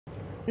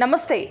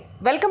నమస్తే,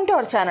 welcome to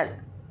our channel.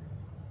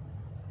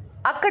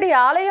 అక్కడి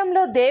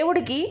ఆలయంలో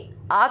దేవుడికి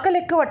ఆకలి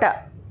ఎక్కువట.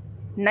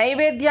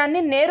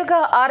 నైవేద్యాన్ని నేరుగా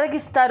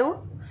ఆరగిస్తారు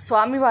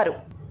స్వామివారు.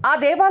 ఆ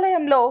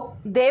దేవాలయంలో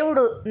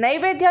దేవుడు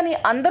నైవేద్యాన్ని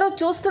అందరూ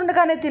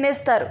చూస్తుండగానే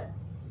తినేస్తారు.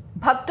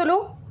 భక్తులు,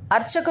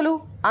 అర్చకులు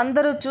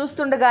అందరూ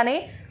చూస్తుండగానే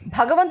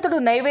భగవంతుడు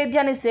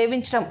నైవేద్యాన్ని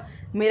సేవించడం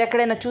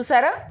మీరెక్కడైనా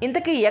చూసారా?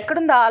 ఇంతకీ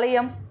ఎక్కడుంది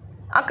ఆలయం?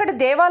 అక్కడి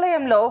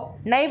దేవాలయంలో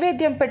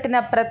నైవేద్యం పెట్టిన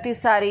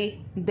ప్రతిసారి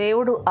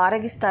దేవుడు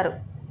ఆరగిస్తారు.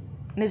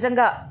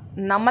 నిజంగా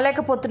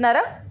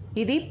నమ్మలేకపోతున్నారా?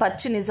 ఇది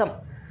పచ్చి నిజం.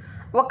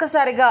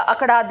 ఒక్కసారిగా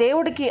అక్కడ ఆ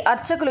దేవుడికి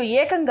అర్చకులు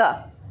ఏకంగా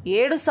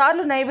 7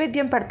 సార్లు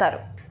నైవేద్యం పెడతారు.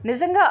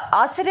 నిజంగా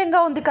ఆశ్చర్యంగా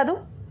ఉంది కదూ.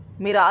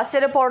 మీరు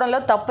ఆశ్చర్యపోవడంలో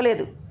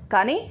తప్పులేదు.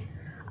 కానీ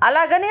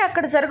అలాగని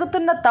అక్కడ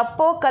జరుగుతున్న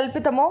తప్పో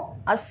కల్పితమో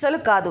అస్సలు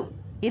కాదు.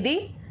 ఇది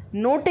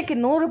 100కి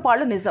 100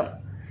 పాళ్ళు నిజం.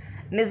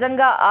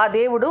 నిజంగా ఆ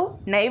దేవుడు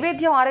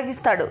నైవేద్యం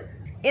ఆరగిస్తాడు.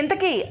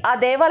 ఇంతకీ ఆ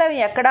దేవాలయం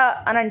ఎక్కడా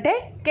అనంటే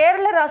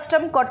కేరళ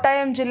రాష్ట్రం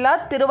కొట్టాయం జిల్లా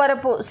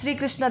తిరువరపు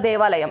శ్రీకృష్ణ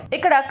దేవాలయం.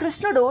 ఇక్కడ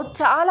కృష్ణుడు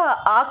చాలా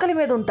ఆకలి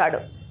మీద ఉంటాడు.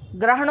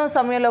 గ్రహణం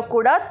సమయంలో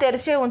కూడా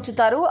తెరిచే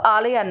ఉంచుతారు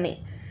ఆలయాన్ని.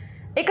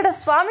 ఇక్కడ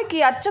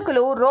స్వామికి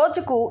అర్చకులు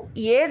రోజుకు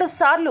 7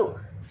 సార్లు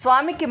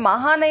స్వామికి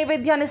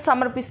మహానైవేద్యాన్ని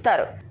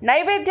సమర్పిస్తారు.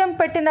 నైవేద్యం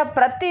పెట్టిన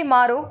ప్రతి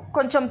మారు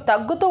కొంచెం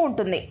తగ్గుతూ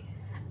ఉంటుంది.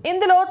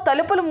 ఇందులో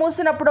తలుపులు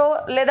మూసినప్పుడో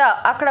లేదా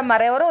అక్కడ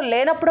మరెవరో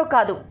లేనప్పుడో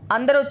కాదు,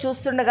 అందరూ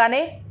చూస్తుండగానే,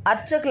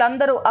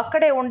 అర్చకులందరూ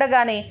అక్కడే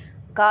ఉండగానే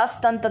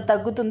కాస్తంత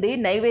తగ్గుతుంది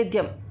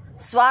నైవేద్యం.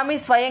 స్వామి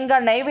స్వయంగా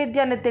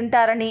నైవేద్యాన్ని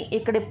తింటారని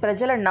ఇక్కడి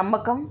ప్రజల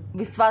నమ్మకం,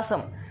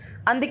 విశ్వాసం.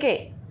 అందుకే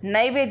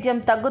నైవేద్యం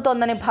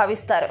తగ్గుతోందని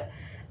భావిస్తారు.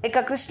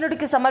 ఇక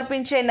కృష్ణుడికి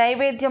సమర్పించే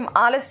నైవేద్యం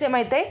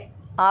ఆలస్యమైతే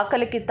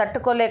ఆకలికి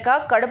తట్టుకోలేక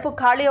కడుపు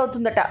ఖాళీ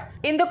అవుతుందట.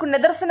 ఇందుకు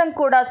నిదర్శనం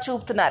కూడా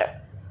చూపుతున్నారు.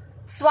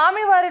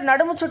 స్వామివారి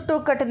నడుము చుట్టూ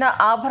కట్టిన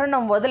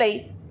ఆభరణం వదిలై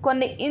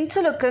కొన్ని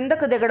ఇంచులు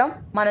క్రిందకు దిగడం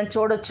మనం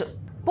చూడొచ్చు.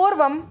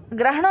 పూర్వం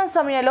గ్రహణం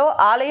సమయంలో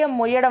ఆలయం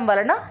మూయడం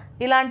వలన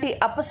ఇలాంటి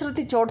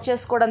అపశృతి చోటు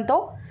చేసుకోవడంతో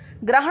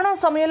గ్రహణం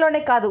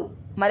సమయంలోనే కాదు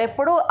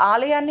మరెప్పుడూ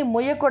ఆలయాన్ని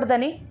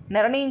మూయకూడదని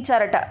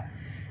నిర్ణయించారట.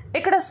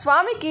 ఇక్కడ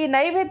స్వామికి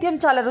నైవేద్యం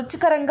చాలా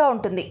రుచికరంగా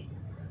ఉంటుంది.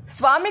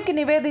 స్వామికి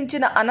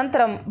నివేదించిన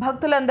అనంతరం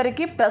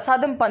భక్తులందరికీ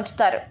ప్రసాదం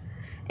పంచుతారు.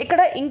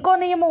 ఇక్కడ ఇంకో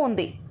నియమం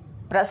ఉంది.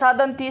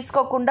 ప్రసాదం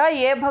తీసుకోకుండా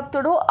ఏ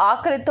భక్తుడు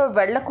ఆకలితో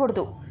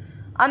వెళ్ళకూడదు.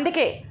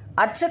 అందుకే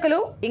అర్చకులు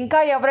ఇంకా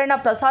ఎవరైనా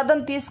ప్రసాదం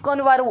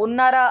తీసుకొని వారు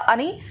ఉన్నారా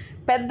అని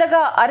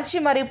పెద్దగా అరిచి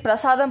మరీ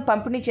ప్రసాదం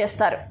పంపిణీ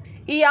చేస్తారు.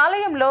 ఈ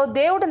ఆలయంలో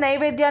దేవుడి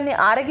నైవేద్యాన్ని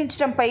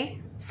ఆరగించడంపై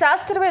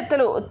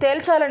శాస్త్రవేత్తలు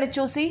తేల్చాలని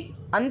చూసి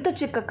అంతు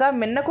చిక్కక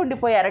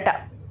మిన్నకుండిపోయారట.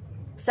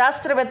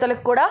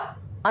 శాస్త్రవేత్తలకు కూడా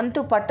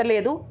అంతు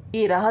పట్టలేదు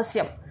ఈ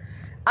రహస్యం.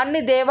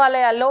 అన్ని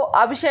దేవాలయాల్లో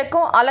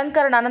అభిషేకం,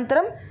 అలంకరణ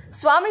అనంతరం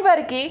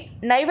స్వామివారికి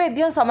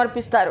నైవేద్యం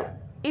సమర్పిస్తారు.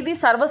 ఇది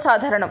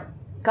సర్వసాధారణం.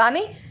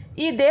 కానీ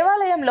ఈ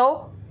దేవాలయంలో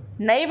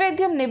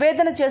నైవేద్యం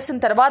నివేదన చేసిన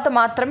తర్వాత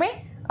మాత్రమే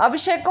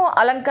అభిషేకం,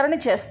 అలంకరణ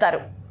చేస్తారు.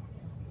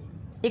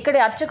 ఇక్కడి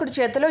అర్చకుడి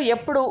చేతిలో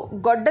ఎప్పుడూ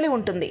గొడ్డలి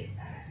ఉంటుంది.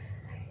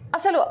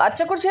 అసలు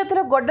అర్చకుడి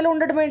చేతిలో గొడ్డలి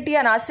ఉండడం ఏంటి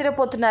అని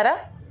ఆశ్చర్యపోతున్నారా?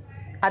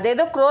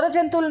 అదేదో క్రూర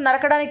జంతువులు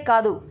నరకడానికి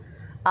కాదు.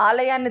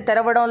 ఆలయాన్ని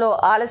తెరవడంలో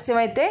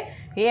ఆలస్యమైతే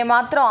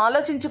ఏమాత్రం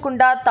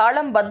ఆలోచించకుండా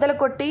తాళం బద్దలు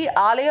కొట్టి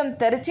ఆలయం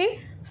తెరిచి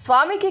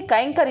స్వామికి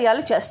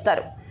కైంకర్యాలు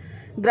చేస్తారు.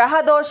 గ్రహ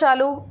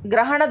దోషాలు,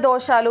 గ్రహణ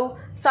దోషాలు,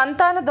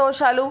 సంతాన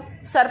దోషాలు,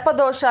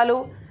 సర్పదోషాలు,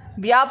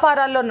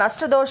 వ్యాపారాల్లో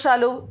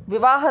నష్టదోషాలు,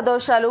 వివాహ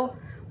దోషాలు,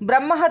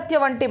 బ్రహ్మహత్య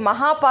వంటి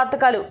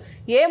మహాపాతకాలు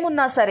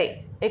ఏమున్నా సరే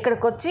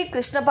ఇక్కడికొచ్చి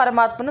కృష్ణ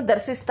పరమాత్మను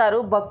దర్శిస్తారు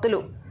భక్తులు.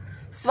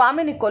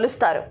 స్వామిని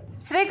కొలుస్తారు.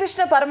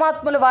 శ్రీకృష్ణ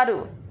పరమాత్ముల వారు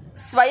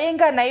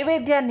స్వయంగా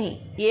నైవేద్యాన్ని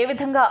ఏ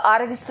విధంగా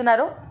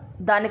ఆరగిస్తున్నారో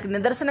దానికి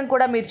నిదర్శనం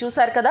కూడా మీరు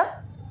చూశారు కదా.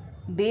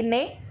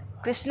 దీన్నే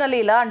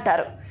కృష్ణలీల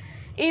అంటారు.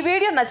 ఈ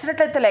వీడియో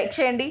నచ్చినట్లయితే లైక్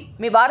చేయండి,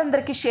 మీ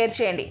వారందరికీ షేర్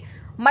చేయండి.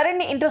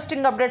 మరిన్ని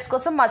ఇంట్రెస్టింగ్ అప్డేట్స్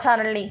కోసం మా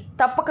ఛానల్ని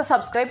తప్పక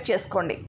సబ్స్క్రైబ్ చేసుకోండి.